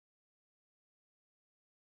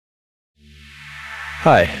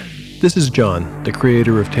Hi, this is John, the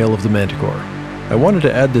creator of Tale of the Manticore. I wanted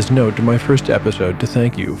to add this note to my first episode to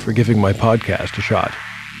thank you for giving my podcast a shot.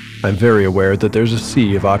 I'm very aware that there's a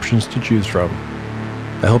sea of options to choose from.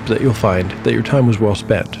 I hope that you'll find that your time was well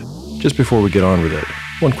spent. Just before we get on with it,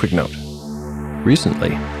 one quick note.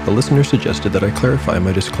 Recently, a listener suggested that I clarify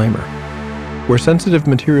my disclaimer. Where sensitive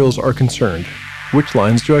materials are concerned, which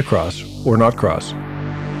lines do I cross or not cross?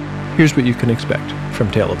 Here's what you can expect from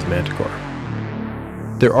Tale of the Manticore.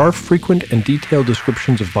 There are frequent and detailed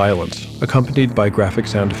descriptions of violence, accompanied by graphic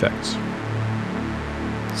sound effects.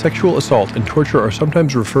 Sexual assault and torture are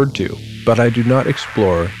sometimes referred to, but I do not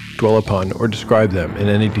explore, dwell upon, or describe them in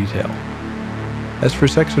any detail. As for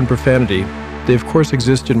sex and profanity, they of course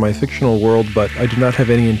exist in my fictional world, but I do not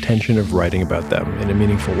have any intention of writing about them in a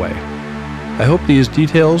meaningful way. I hope these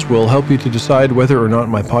details will help you to decide whether or not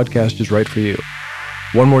my podcast is right for you.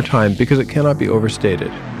 One more time, because it cannot be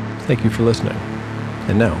overstated. Thank you for listening.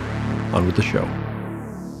 And now, on with the show.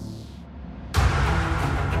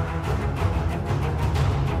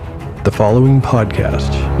 The following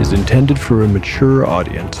podcast is intended for a mature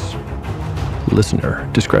audience. Listener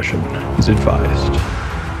discretion is advised.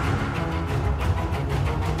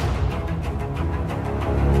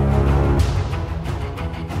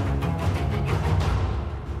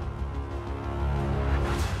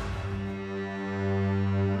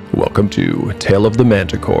 Welcome to Tale of the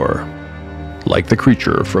Manticore. Like the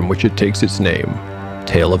creature from which it takes its name,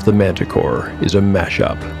 Tale of the Manticore is a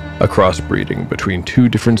mashup, a crossbreeding between two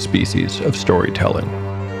different species of storytelling.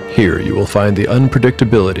 Here you will find the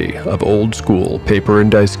unpredictability of old-school paper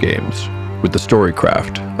and dice games with the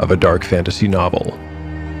storycraft of a dark fantasy novel.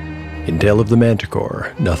 In Tale of the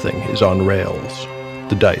Manticore, nothing is on rails.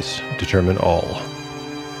 The dice determine all.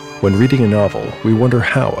 When reading a novel, we wonder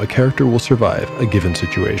how a character will survive a given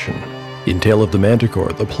situation. In Tale of the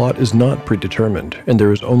Manticore, the plot is not predetermined, and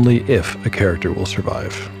there is only if a character will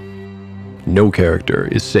survive. No character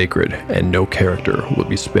is sacred, and no character will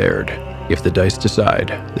be spared. If the dice decide,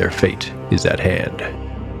 their fate is at hand.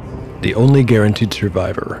 The only guaranteed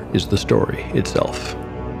survivor is the story itself.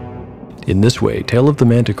 In this way, Tale of the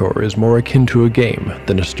Manticore is more akin to a game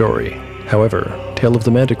than a story. However, Tale of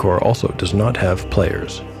the Manticore also does not have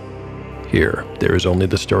players. Here, there is only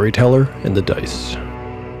the storyteller and the dice.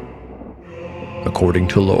 According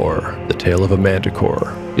to lore, the tale of a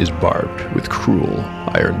manticore is barbed with cruel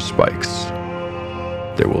iron spikes.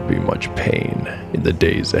 There will be much pain in the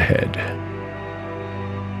days ahead.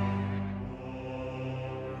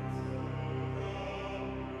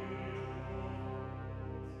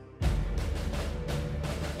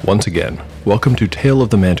 Once again, welcome to Tale of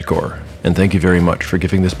the Manticore, and thank you very much for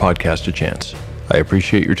giving this podcast a chance. I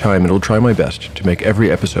appreciate your time and will try my best to make every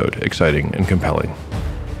episode exciting and compelling.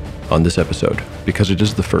 On this episode, because it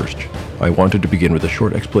is the first, I wanted to begin with a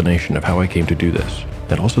short explanation of how I came to do this,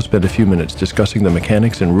 and also spend a few minutes discussing the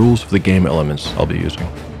mechanics and rules of the game elements I'll be using.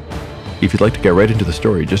 If you'd like to get right into the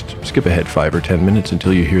story, just skip ahead 5 or 10 minutes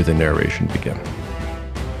until you hear the narration begin.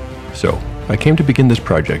 So, I came to begin this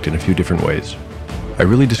project in a few different ways. I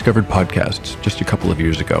really discovered podcasts just a couple of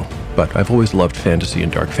years ago, but I've always loved fantasy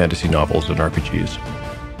and dark fantasy novels and RPGs.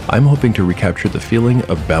 I'm hoping to recapture the feeling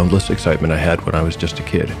of boundless excitement I had when I was just a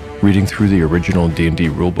kid, reading through the original D&D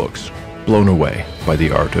rulebooks, blown away by the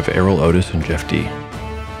art of Errol Otis and Jeff Dee.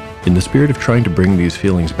 In the spirit of trying to bring these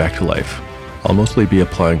feelings back to life, I'll mostly be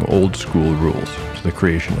applying old-school rules to the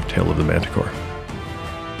creation of Tale of the Manticore.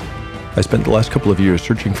 I spent the last couple of years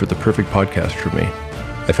searching for the perfect podcast for me.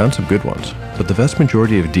 I found some good ones, but the vast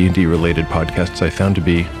majority of D&D related podcasts I found to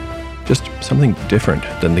be just something different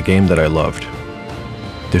than the game that I loved.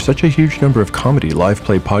 There's such a huge number of comedy live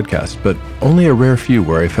play podcasts, but only a rare few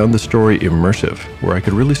where I found the story immersive, where I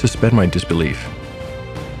could really suspend my disbelief.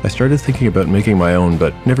 I started thinking about making my own,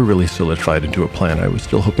 but never really solidified into a plan. I was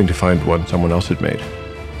still hoping to find one someone else had made.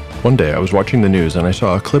 One day I was watching the news and I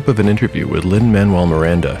saw a clip of an interview with Lin-Manuel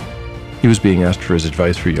Miranda. He was being asked for his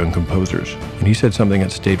advice for young composers, and he said something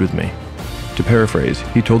that stayed with me. To paraphrase,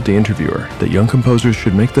 he told the interviewer that young composers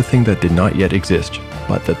should make the thing that did not yet exist,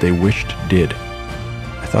 but that they wished did.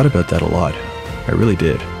 I thought about that a lot. I really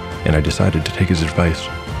did, and I decided to take his advice.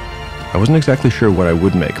 I wasn't exactly sure what I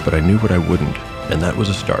would make, but I knew what I wouldn't, and that was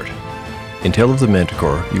a start. In Tale of the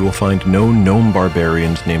Manticore, you will find no gnome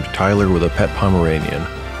barbarians named Tyler with a pet Pomeranian,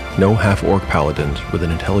 no half-orc paladins with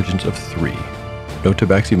an intelligence of 3, no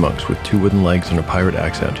tabaxi monks with 2 wooden legs and a pirate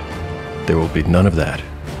accent. There will be none of that.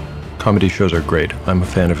 Comedy shows are great. I'm a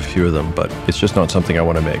fan of a few of them, but it's just not something I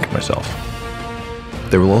want to make myself.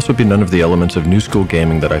 There will also be none of the elements of new school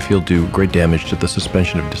gaming that I feel do great damage to the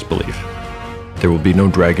suspension of disbelief. There will be no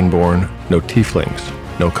Dragonborn, no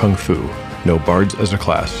Tieflings, no Kung Fu, No bards as a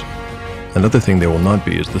class. Another thing there will not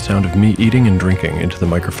be is the sound of me eating and drinking into the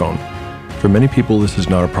microphone. For many people this is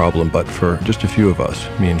not a problem, but for just a few of us,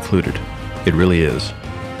 me included, it really is.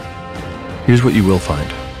 Here's what you will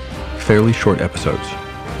find. Fairly short episodes.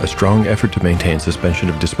 A strong effort to maintain suspension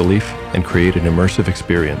of disbelief and create an immersive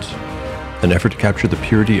experience. An effort to capture the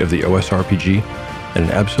purity of the OSRPG and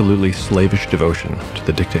an absolutely slavish devotion to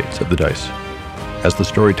the dictates of the dice. As the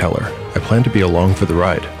storyteller, I plan to be along for the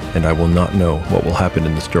ride, and I will not know what will happen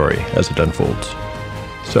in the story as it unfolds.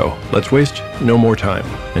 So, let's waste no more time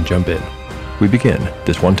and jump in. We begin,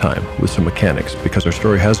 this one time, with some mechanics because our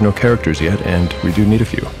story has no characters yet and we do need a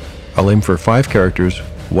few. I'll aim for 5 characters,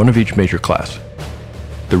 one of each major class.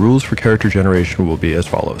 The rules for character generation will be as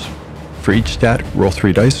follows. For each stat, roll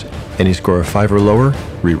 3 dice, any score of 5 or lower,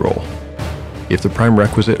 re-roll. If the prime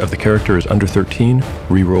requisite of the character is under 13,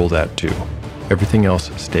 re-roll that too. Everything else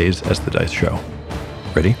stays as the dice show.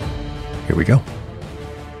 Ready? Here we go.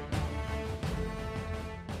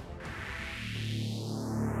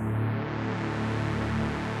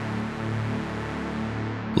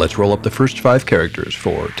 Let's roll up the first 5 characters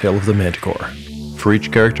for Tale of the Manticore. For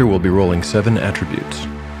each character, we'll be rolling 7 attributes.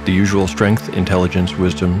 The usual strength, intelligence,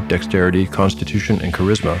 wisdom, dexterity, constitution, and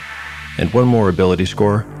charisma, and 1 more ability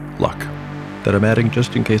score, luck, that I'm adding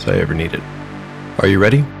just in case I ever need it. Are you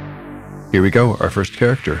ready? Here we go, our first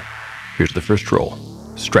character. Here's the first roll.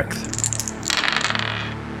 Strength.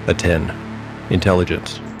 A 10.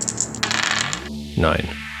 Intelligence. 9.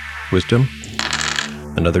 Wisdom.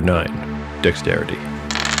 Another 9. Dexterity.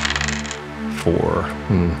 4.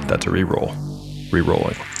 That's a reroll.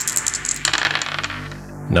 Rerolling.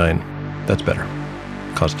 9. That's better.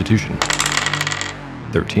 Constitution.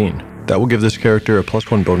 13. That will give this character a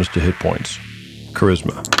 +1 bonus to hit points.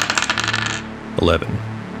 Charisma. 11.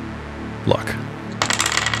 Luck.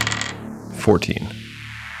 14.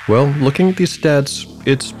 Well, looking at these stats,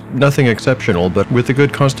 it's nothing exceptional, but with a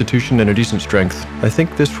good constitution and a decent strength, I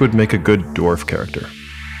think this would make a good dwarf character.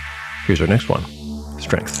 Here's our next one.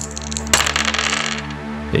 Strength.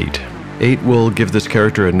 8. 8 will give this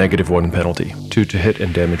character a -1 penalty, 2 to hit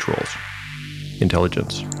and damage rolls.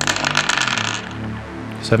 Intelligence.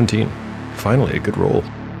 17. Finally, a good roll.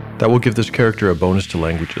 That will give this character a bonus to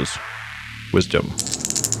languages. Wisdom.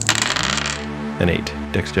 An 8.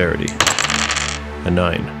 Dexterity. A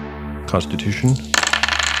 9. Constitution.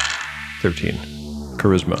 13.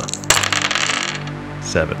 Charisma.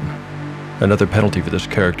 7. Another penalty for this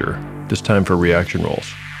character, this time for reaction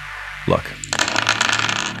rolls. Luck.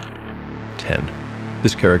 10.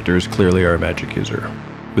 This character is clearly our magic user.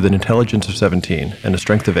 With an intelligence of 17 and a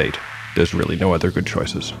strength of 8, there's really no other good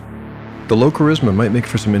choices. The low charisma might make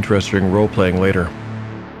for some interesting role-playing later.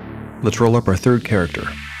 Let's roll up our third character.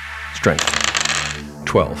 Strength.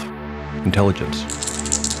 12. Intelligence.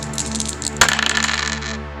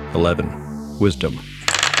 11. Wisdom.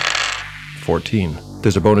 14.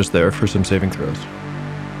 There's a bonus there for some saving throws.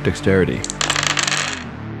 Dexterity.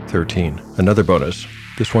 13. Another bonus,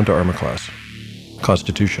 this one to armor class.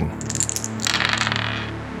 Constitution.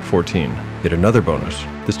 14. Yet another bonus,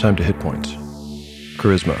 this time to hit points.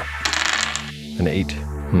 Charisma. An 8.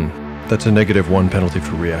 That's a -1 penalty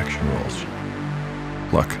for reaction rolls.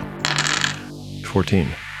 Luck. 14.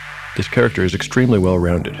 This character is extremely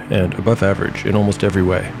well-rounded and above average in almost every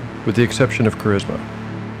way, with the exception of charisma.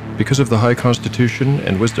 Because of the high constitution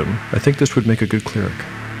and wisdom, I think this would make a good cleric.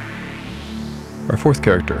 Our fourth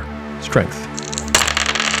character, Strength.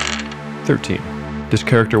 13. This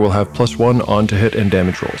character will have +1 on to hit and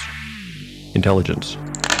damage rolls. Intelligence.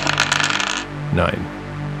 9.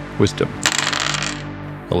 Wisdom.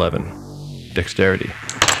 11. Dexterity.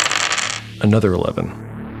 Another 11.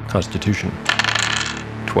 Constitution.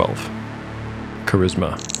 12.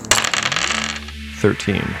 Charisma.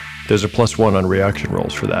 13. There's a +1 on reaction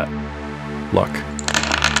rolls for that. Luck.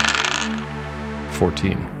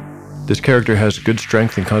 14. This character has good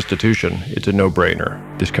strength and constitution. It's a no-brainer.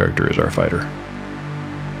 This character is our fighter.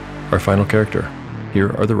 Our final character.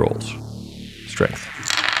 Here are the rolls. Strength.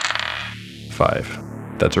 5.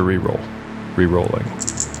 That's a reroll. Rerolling.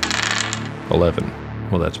 11.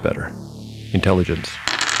 Well, that's better. Intelligence.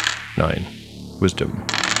 9. Wisdom.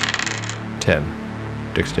 10.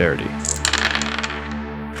 Dexterity.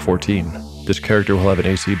 14. This character will have an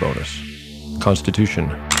AC bonus. Constitution.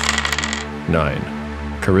 9.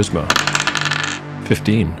 Charisma.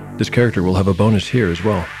 15. This character will have a bonus here as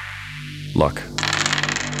well. Luck.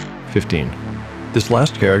 15. This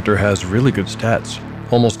last character has really good stats.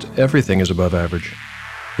 Almost everything is above average.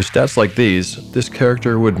 With stats like these, this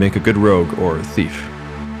character would make a good rogue or thief.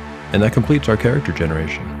 And that completes our character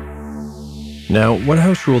generation. Now, one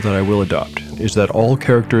house rule that I will adopt is that all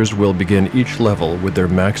characters will begin each level with their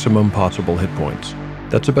maximum possible hit points.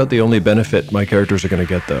 That's about the only benefit my characters are going to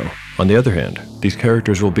get, though. On the other hand, these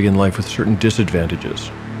characters will begin life with certain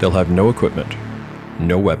disadvantages. They'll have no equipment,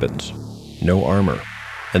 no weapons, no armor,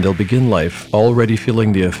 and they'll begin life already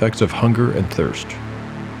feeling the effects of hunger and thirst.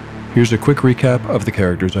 Here's a quick recap of the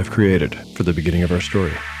characters I've created for the beginning of our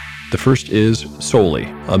story. The first is Soli,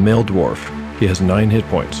 a male dwarf. He has 9 hit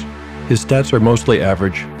points. His stats are mostly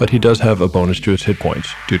average, but he does have a bonus to his hit points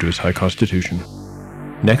due to his high constitution.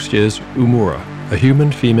 Next is Umura, a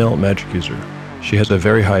human female magic user. She has a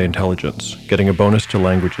very high intelligence, getting a bonus to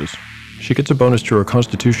languages. She gets a bonus to her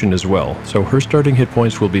constitution as well, so her starting hit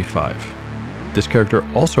points will be 5. This character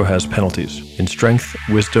also has penalties in strength,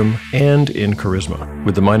 wisdom, and in charisma,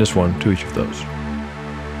 with the -1 to each of those.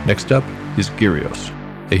 Next up is Gyrios,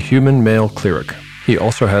 a human male cleric. He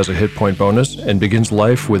also has a hit point bonus and begins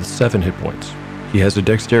life with 7 hit points. He has a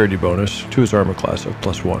dexterity bonus to his armor class of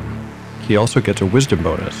 +1. He also gets a wisdom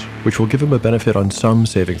bonus, which will give him a benefit on some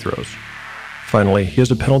saving throws. Finally, he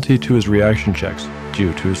has a penalty to his reaction checks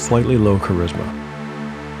due to his slightly low charisma.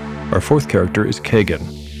 Our fourth character is Kagan.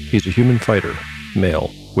 He's a human fighter,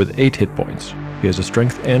 male, with 8 hit points. He has a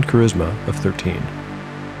strength and charisma of 13.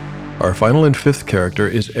 Our final and fifth character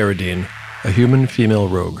is Eridine, a human female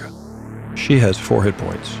rogue. She has 4 hit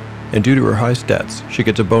points, and due to her high stats, she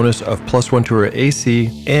gets a bonus of +1 to her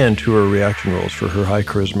AC and to her reaction rolls for her high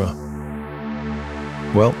charisma.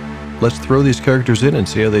 Well, let's throw these characters in and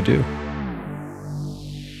see how they do.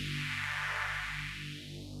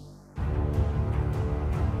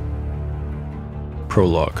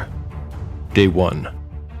 Prologue. Day 1.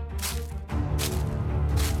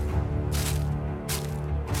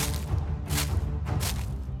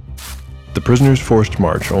 The prisoners' forced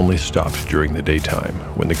march only stopped during the daytime,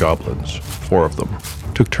 when the goblins, 4 of them,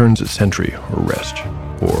 took turns at sentry or rest,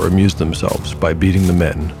 or amused themselves by beating the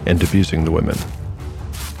men and abusing the women.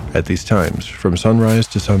 At these times, from sunrise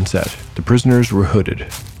to sunset, the prisoners were hooded.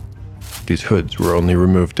 These hoods were only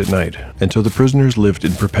removed at night, and so the prisoners lived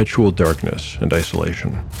in perpetual darkness and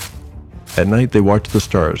isolation. At night, they watched the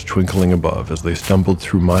stars twinkling above as they stumbled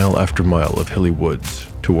through mile after mile of hilly woods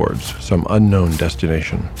towards some unknown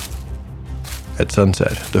destination. At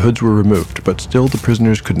sunset, the hoods were removed, but still the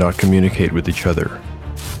prisoners could not communicate with each other.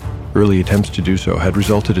 Early attempts to do so had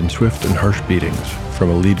resulted in swift and harsh beatings from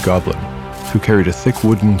a lead goblin, who carried a thick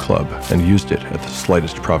wooden club and used it at the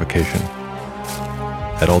slightest provocation.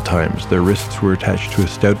 At all times, their wrists were attached to a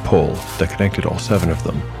stout pole that connected all 7 of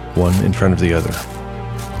them, one in front of the other.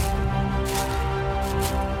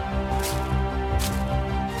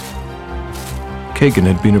 Kagan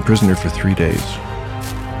had been a prisoner for 3 days.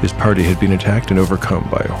 His party had been attacked and overcome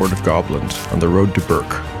by a horde of goblins on the road to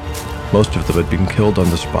Burke. Most of them had been killed on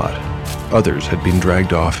the spot. Others had been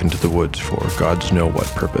dragged off into the woods for gods know what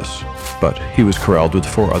purpose, but he was corralled with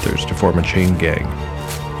 4 others to form a chain gang.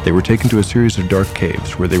 They were taken to a series of dark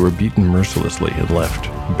caves where they were beaten mercilessly and left,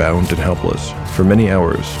 bound and helpless, for many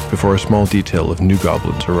hours before a small detail of new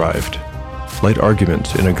goblins arrived. Light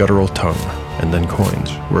arguments in a guttural tongue, and then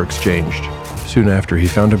coins, were exchanged. Soon after, he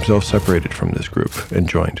found himself separated from this group and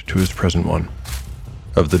joined to his present one.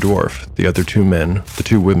 Of the dwarf, the other 2 men, the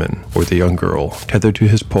 2 women, or the young girl, tethered to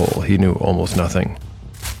his pole, he knew almost nothing.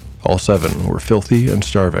 All 7 were filthy and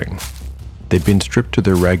starving. They'd been stripped to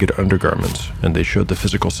their ragged undergarments, and they showed the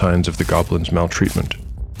physical signs of the goblins' maltreatment.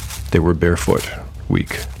 They were barefoot,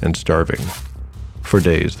 weak, and starving. For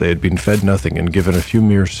days, they had been fed nothing and given a few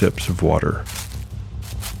mere sips of water.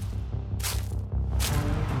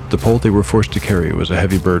 The pole they were forced to carry was a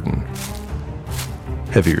heavy burden.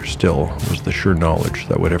 Heavier still was the sure knowledge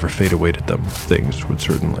that whatever fate awaited them, things would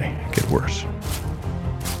certainly get worse.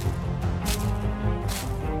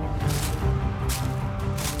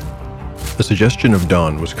 A suggestion of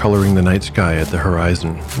dawn was coloring the night sky at the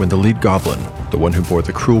horizon when the lead goblin, the one who bore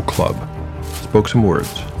the cruel club, spoke some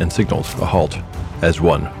words and signaled a halt. As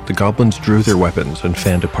one, the goblins drew their weapons and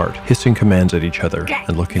fanned apart, hissing commands at each other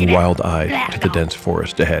and looking wild-eyed to the dense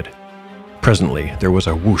forest ahead. Presently, there was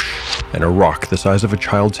a whoosh, and a rock the size of a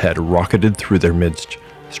child's head rocketed through their midst,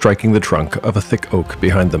 striking the trunk of a thick oak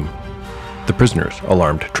behind them. The prisoners,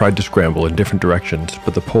 alarmed, tried to scramble in different directions,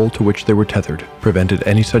 but the pole to which they were tethered prevented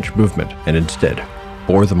any such movement and instead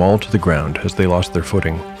bore them all to the ground as they lost their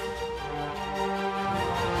footing.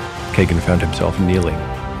 Kagan found himself kneeling,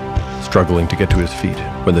 struggling to get to his feet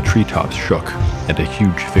when the treetops shook and a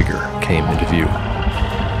huge figure came into view.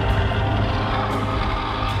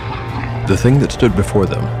 The thing that stood before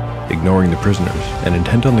them, ignoring the prisoners and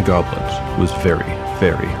intent on the goblins, was very,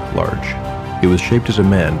 very large. It was shaped as a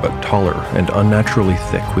man, but taller and unnaturally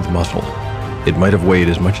thick with muscle. It might have weighed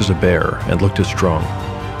as much as a bear and looked as strong.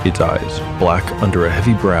 Its eyes, black under a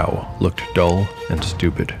heavy brow, looked dull and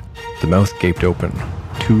stupid. The mouth gaped open.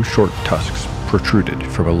 2 short tusks protruded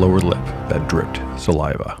from a lower lip that dripped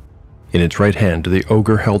saliva. In its right hand, the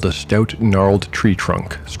ogre held a stout, gnarled tree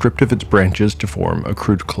trunk, stripped of its branches to form a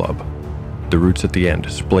crude club. The roots at the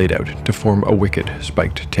end splayed out to form a wicked,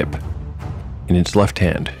 spiked tip. In its left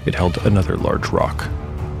hand, it held another large rock.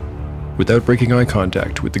 Without breaking eye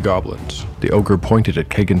contact with the goblins, the ogre pointed at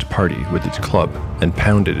Kagan's party with its club and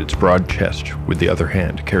pounded its broad chest with the other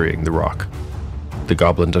hand carrying the rock. The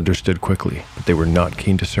goblins understood quickly, but they were not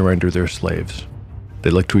keen to surrender their slaves. They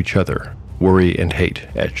looked to each other, worry and hate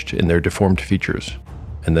etched in their deformed features,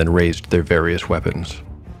 and then raised their various weapons.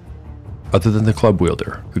 Other than the club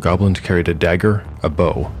wielder, the goblins carried a dagger, a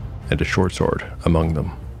bow, and a short sword among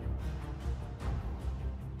them.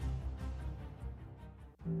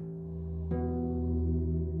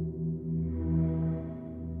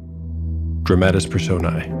 Dramatis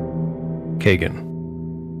Personae. Kagan.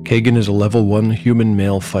 Kagan is a level 1 human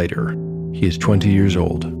male fighter. He is 20 years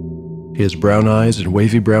old. He has brown eyes and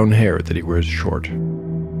wavy brown hair that he wears short.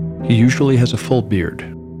 He usually has a full beard.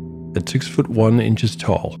 At 6'1"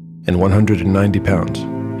 tall and 190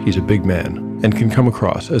 pounds, he's a big man and can come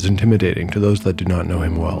across as intimidating to those that do not know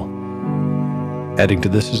him well. Adding to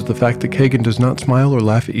this is the fact that Kagan does not smile or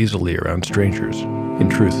laugh easily around strangers. In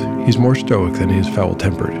truth, he's more stoic than he is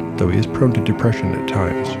foul-tempered, though he is prone to depression at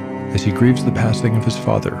times, as he grieves the passing of his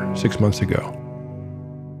father 6 months ago.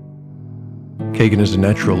 Kagan is a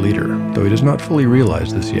natural leader, though he does not fully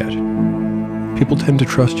realize this yet. People tend to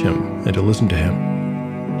trust him and to listen to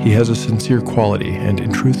him. He has a sincere quality, and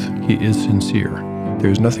in truth, he is sincere. There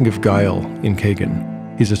is nothing of guile in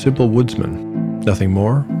Kagan. He's a simple woodsman, nothing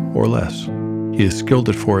more or less. He is skilled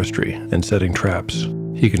at forestry and setting traps.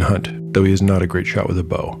 He can hunt, though he is not a great shot with a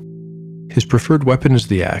bow. His preferred weapon is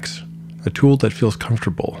the axe, a tool that feels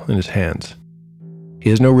comfortable in his hands. He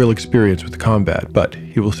has no real experience with combat, but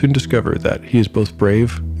he will soon discover that he is both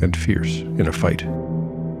brave and fierce in a fight.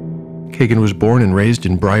 Kagan was born and raised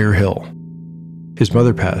in Briar Hill. His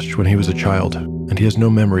mother passed when he was a child, and he has no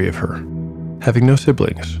memory of her. Having no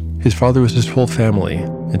siblings, his father was his whole family,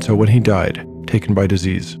 and so when he died, taken by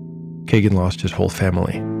disease, Kagan lost his whole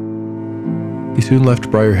family. He soon left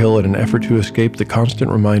Briar Hill in an effort to escape the constant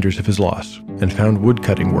reminders of his loss, and found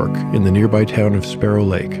woodcutting work in the nearby town of Sparrow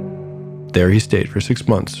Lake. There he stayed for 6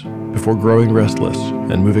 months, before growing restless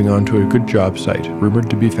and moving on to a good job site rumored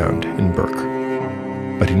to be found in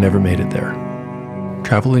Burke. But he never made it there.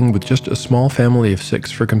 Traveling with just a small family of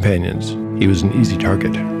 6 for companions, he was an easy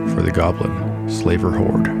target for the goblin slaver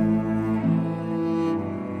horde.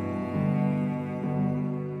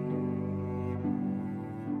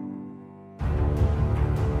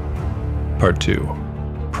 Part 2.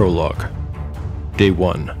 Prologue. Day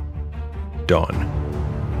 1. Dawn.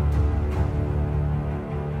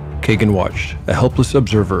 Kagan watched, a helpless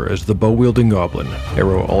observer, as the bow-wielding goblin,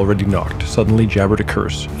 arrow already knocked, suddenly jabbered a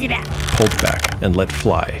curse, pulled back, and let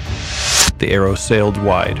fly. The arrow sailed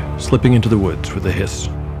wide, slipping into the woods with a hiss.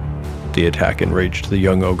 The attack enraged the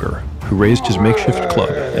young ogre, who raised his makeshift club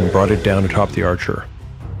and brought it down atop the archer.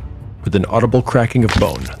 With an audible cracking of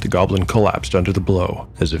bone, the goblin collapsed under the blow,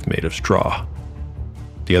 as if made of straw.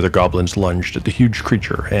 The other goblins lunged at the huge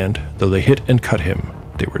creature, and, though they hit and cut him,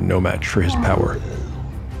 they were no match for his power.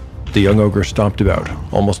 The young ogre stomped about,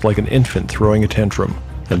 almost like an infant throwing a tantrum,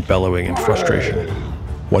 and bellowing in frustration.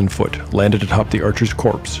 One foot landed atop the archer's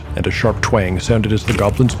corpse, and a sharp twang sounded as the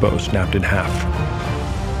goblin's bow snapped in half.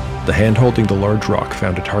 The hand holding the large rock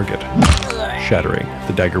found a target, shattering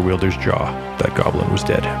the dagger wielder's jaw. That goblin was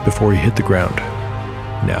dead before he hit the ground.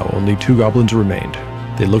 Now only 2 goblins remained.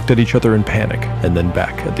 They looked at each other in panic, and then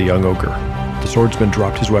back at the young ogre. The swordsman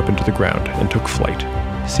dropped his weapon to the ground and took flight.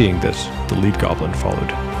 Seeing this, the lead goblin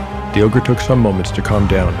followed. The ogre took some moments to calm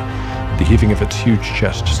down. The heaving of its huge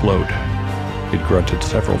chest slowed. It grunted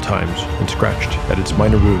several times and scratched at its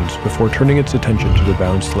minor wounds before turning its attention to the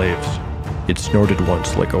bound slaves. It snorted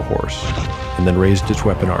once like a horse, and then raised its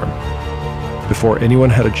weapon arm. Before anyone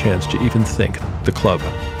had a chance to even think, the club,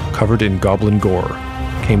 covered in goblin gore,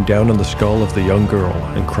 came down on the skull of the young girl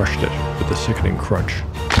and crushed it with a sickening crunch.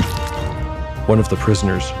 One of the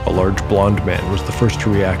prisoners, a large blond man, was the first to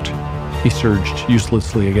react. He surged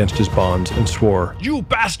uselessly against his bonds and swore, "You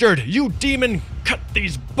bastard! You demon! Cut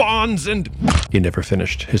these bonds and—" He never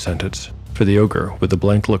finished his sentence, for the ogre, with a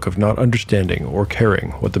blank look of not understanding or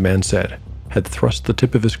caring what the man said, had thrust the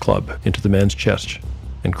tip of his club into the man's chest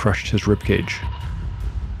and crushed his ribcage.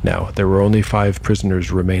 Now there were only 5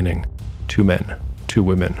 prisoners remaining, 2 men, 2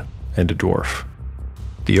 women, and a dwarf.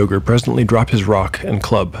 The ogre presently dropped his rock and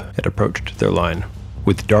club and approached their line.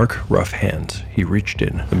 With dark, rough hands, he reached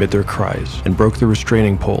in amid their cries and broke the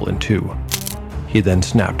restraining pole in two. He then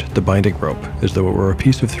snapped the binding rope as though it were a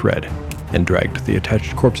piece of thread and dragged the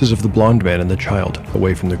attached corpses of the blonde man and the child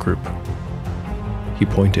away from the group. He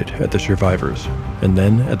pointed at the survivors and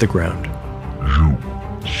then at the ground. You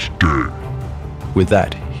stay. With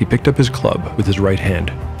that, he picked up his club with his right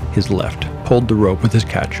hand. His left pulled the rope with his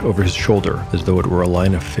catch over his shoulder as though it were a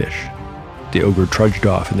line of fish. The ogre trudged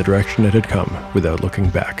off in the direction it had come without looking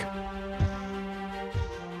back.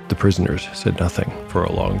 The prisoners said nothing for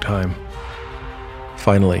a long time.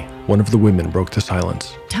 Finally, one of the women broke the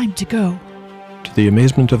silence. Time to go. To the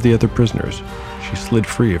amazement of the other prisoners, she slid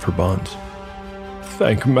free of her bonds.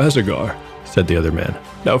 Thank Mazagar, said the other man.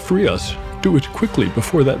 Now free us. Do it quickly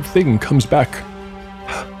before that thing comes back.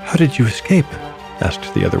 How did you escape?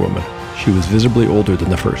 Asked the other woman. She was visibly older than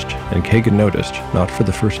the first, and Kagan noticed, not for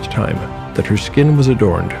the first time, that her skin was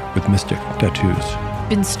adorned with mystic tattoos.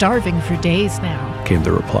 Been starving for days now. Came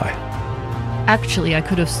the reply. Actually, I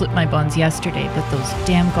could have slipped my bonds yesterday, but those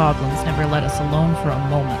damn goblins never let us alone for a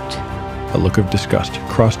moment. A look of disgust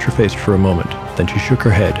crossed her face for a moment, then she shook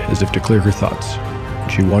her head as if to clear her thoughts.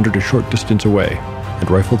 She wandered a short distance away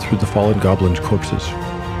and rifled through the fallen goblins' corpses.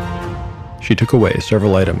 She took away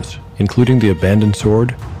several items, including the abandoned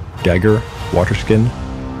sword, dagger, water skin,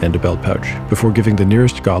 and a belt pouch, before giving the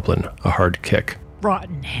nearest goblin a hard kick.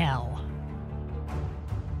 Rotten hell.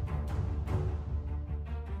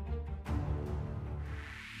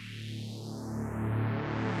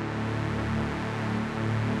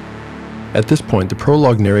 At this point, the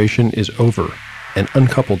prologue narration is over and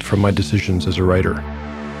uncoupled from my decisions as a writer.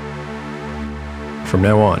 From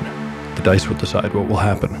now on, the dice will decide what will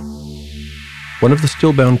happen. One of the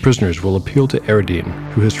still-bound prisoners will appeal to Eridine,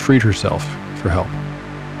 who has freed herself, for help.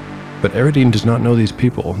 But Eridine does not know these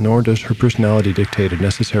people, nor does her personality dictate a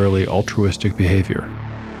necessarily altruistic behavior.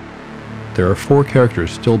 There are 4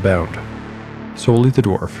 characters still bound: Soli the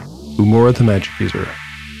dwarf, Umura the magic user,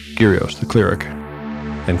 Gyrios the cleric,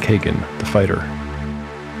 and Kagan the fighter.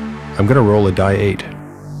 I'm going to roll a die 8.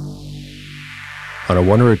 On a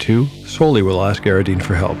 1 or a 2, Soli will ask Eridine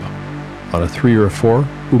for help. On a 3 or a 4,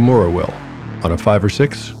 Umura will. On a 5 or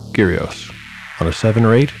 6, Gyrios. On a 7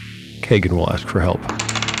 or 8, Kagan will ask for help.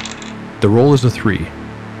 The roll is a 3.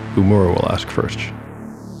 Umura will ask first.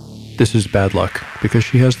 This is bad luck, because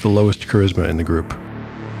she has the lowest charisma in the group.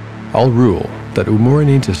 I'll rule that Umura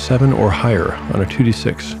needs a 7 or higher on a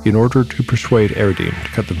 2d6 in order to persuade Eridine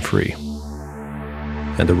to cut them free.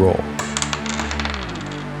 And the roll.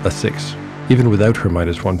 A 6. Even without her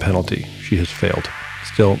 -1 penalty, she has failed.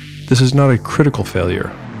 Still, this is not a critical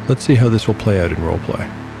failure. Let's see how this will play out in roleplay.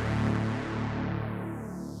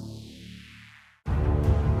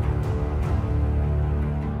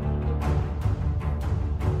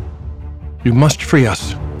 You must free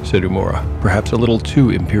us, said Umura, perhaps a little too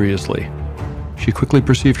imperiously. She quickly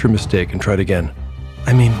perceived her mistake and tried again.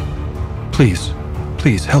 I mean, please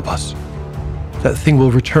help us. That thing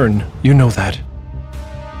will return, you know that.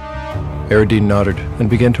 Eridine nodded and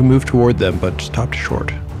began to move toward them, but stopped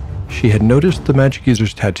short. She had noticed the magic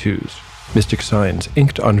user's tattoos, mystic signs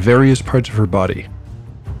inked on various parts of her body.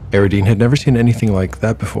 Eridine had never seen anything like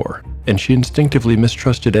that before, and she instinctively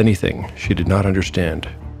mistrusted anything she did not understand.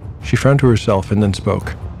 She frowned to herself and then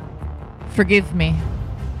spoke. Forgive me.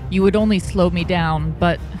 You would only slow me down,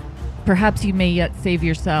 but perhaps you may yet save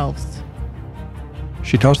yourselves.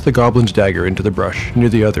 She tossed the goblin's dagger into the brush near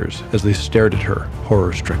the others as they stared at her,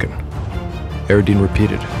 horror-stricken. Eridine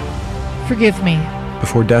repeated, Forgive me.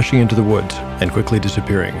 Before dashing into the woods and quickly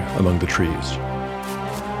disappearing among the trees.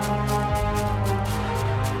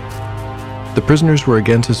 The prisoners were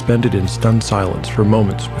again suspended in stunned silence for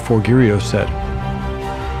moments before Gyrios said,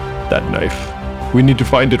 That knife. We need to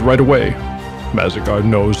find it right away. Mazagar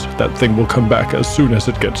knows that thing will come back as soon as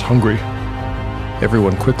it gets hungry.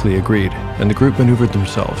 Everyone quickly agreed, and the group maneuvered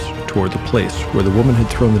themselves toward the place where the woman had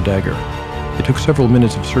thrown the dagger. It took several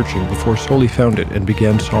minutes of searching before Soli found it and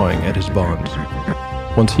began sawing at his bonds.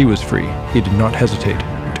 Once he was free, he did not hesitate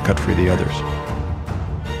to cut free the others.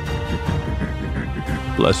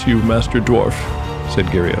 Bless you, Master Dwarf, said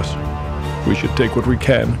Gyrios. We should take what we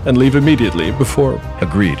can and leave immediately before...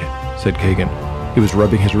 Agreed, said Kagan. He was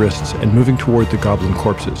rubbing his wrists and moving toward the goblin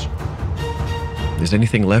corpses. Is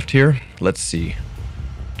anything left here? Let's see.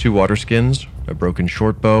 2 water skins, a broken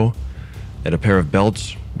short bow, and a pair of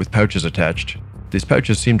belts with pouches attached. These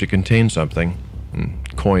pouches seem to contain something.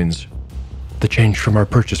 Coins. The change from our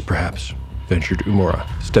purchase, perhaps, ventured Umura,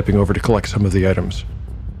 stepping over to collect some of the items.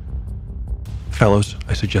 Fellows,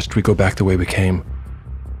 I suggest we go back the way we came.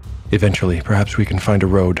 Eventually, perhaps we can find a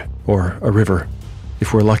road, or a river.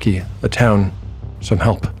 If we're lucky, a town, some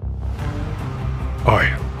help.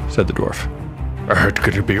 Aye, Said the dwarf. ahead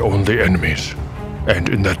could be only enemies. And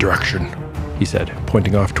in that direction, He said,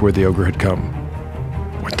 pointing off to where the ogre had come.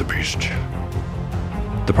 with the beast.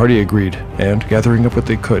 The party agreed, and, gathering up what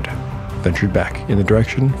they could, ventured back in the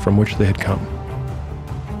direction from which they had come.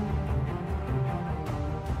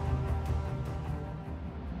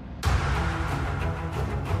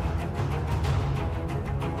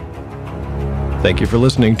 Thank you for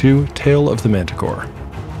listening to Tale of the Manticore.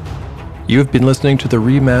 You have been listening to the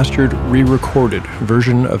remastered, re-recorded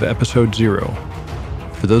version of Episode 0.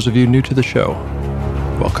 For those of you new to the show,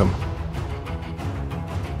 welcome.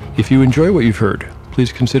 If you enjoy what you've heard,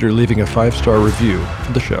 please consider leaving a 5-star review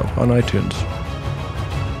for the show on iTunes.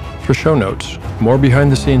 For show notes, more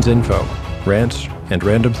behind-the-scenes info, rants, and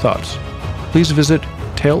random thoughts, please visit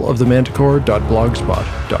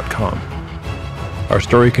taleofthemanticore.blogspot.com. Our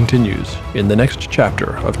story continues in the next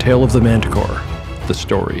chapter of Tale of the Manticore, the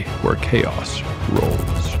story where chaos rolls.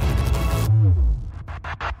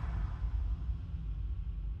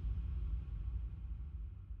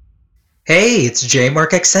 Hey, it's J.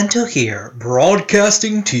 Mark Accento here,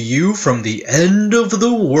 broadcasting to you from the end of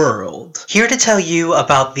the world. Here to tell you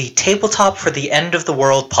about the Tabletop for the End of the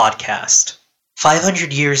World podcast.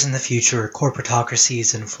 500 years in the future, corporatocracy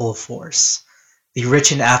is in full force. The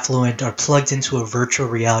rich and affluent are plugged into a virtual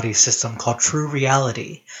reality system called True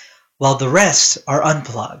Reality, while the rest are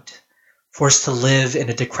unplugged, forced to live in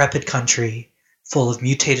a decrepit country full of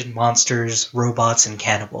mutated monsters, robots, and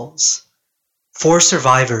cannibals. 4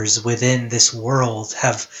 survivors within this world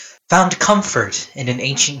have found comfort in an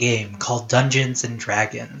ancient game called Dungeons &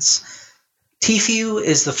 Dragons. Tfue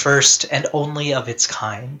is the first and only of its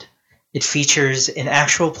kind. It features an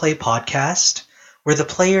actual play podcast where the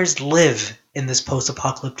players live in this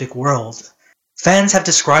post-apocalyptic world. Fans have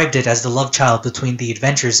described it as the love child between the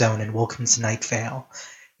Adventure Zone and Welcome to Night Vale.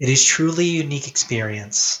 It is truly a unique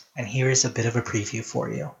experience, and here is a bit of a preview for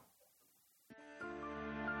you.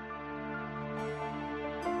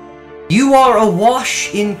 You are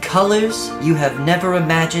awash in colors you have never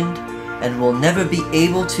imagined and will never be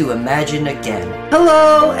able to imagine again.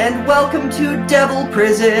 Hello and welcome to Devil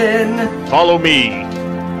Prison! Follow me,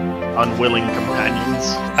 unwilling companions.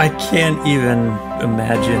 I can't even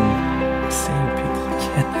imagine seeing people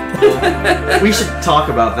again. We should talk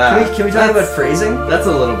about that. Can we talk about phrasing? That's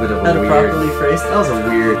a little bit of How a to weird. properly phrase? That was a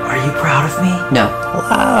weird. Are you proud of me? No.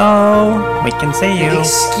 Hello, we can see you.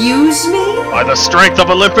 Excuse me? By the strength of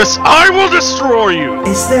Olympus, I will destroy you!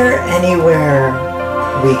 Is there anywhere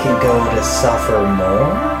we can go to suffer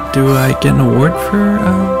more? Do I get an award for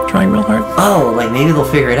trying real hard? Oh, like maybe they'll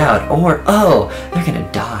figure it out. Or, oh, they're gonna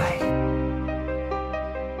die.